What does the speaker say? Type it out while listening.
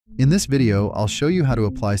In this video, I'll show you how to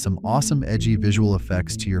apply some awesome edgy visual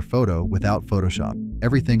effects to your photo without Photoshop.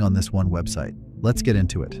 Everything on this one website. Let's get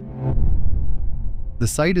into it. The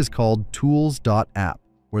site is called tools.app,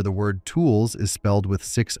 where the word tools is spelled with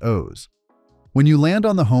 6 O's. When you land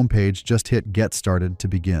on the homepage, just hit Get Started to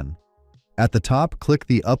begin. At the top, click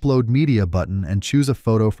the Upload Media button and choose a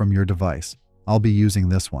photo from your device. I'll be using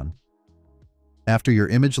this one. After your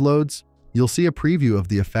image loads, you'll see a preview of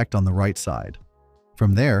the effect on the right side.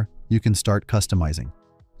 From there, you can start customizing.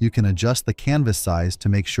 You can adjust the canvas size to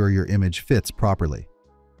make sure your image fits properly.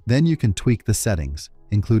 Then you can tweak the settings,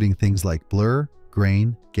 including things like blur,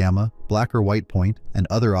 grain, gamma, black or white point, and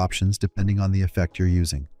other options depending on the effect you're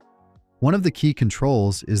using. One of the key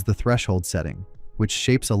controls is the threshold setting, which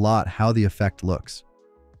shapes a lot how the effect looks.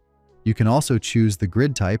 You can also choose the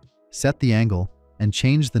grid type, set the angle, and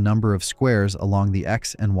change the number of squares along the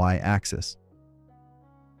X and Y axis.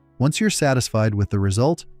 Once you're satisfied with the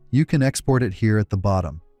result, you can export it here at the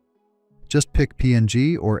bottom. Just pick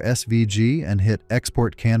PNG or SVG and hit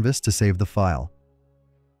Export Canvas to save the file.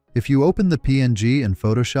 If you open the PNG in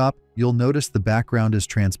Photoshop, you'll notice the background is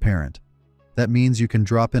transparent. That means you can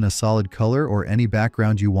drop in a solid color or any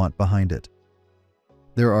background you want behind it.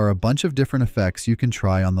 There are a bunch of different effects you can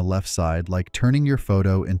try on the left side, like turning your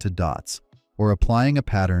photo into dots or applying a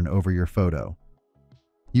pattern over your photo.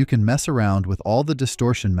 You can mess around with all the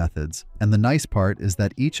distortion methods, and the nice part is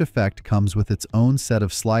that each effect comes with its own set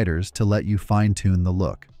of sliders to let you fine-tune the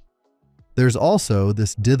look. There's also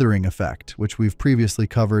this dithering effect, which we've previously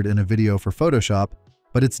covered in a video for Photoshop,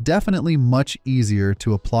 but it's definitely much easier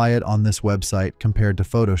to apply it on this website compared to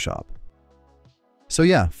Photoshop. So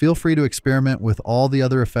yeah, feel free to experiment with all the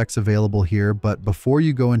other effects available here, but before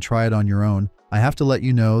you go and try it on your own, I have to let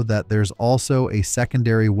you know that there's also a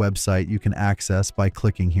secondary website you can access by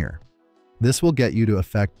clicking here. This will get you to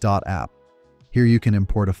effect.app. Here you can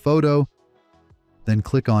import a photo, then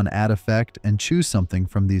click on Add Effect and choose something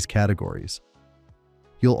from these categories.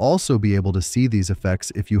 You'll also be able to see these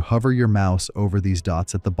effects if you hover your mouse over these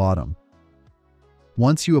dots at the bottom.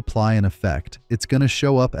 Once you apply an effect, it's going to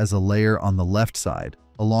show up as a layer on the left side,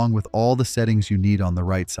 along with all the settings you need on the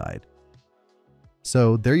right side.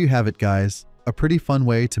 So there you have it, guys. A pretty fun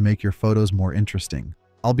way to make your photos more interesting.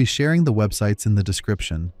 I'll be sharing the websites in the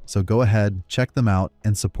description, so go ahead, check them out,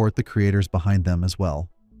 and support the creators behind them as well.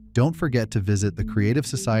 Don't forget to visit the Creative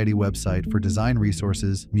Society website for design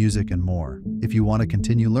resources, music, and more. If you want to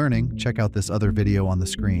continue learning, check out this other video on the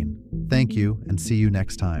screen. Thank you, and see you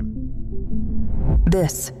next time.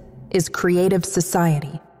 This is Creative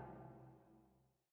Society.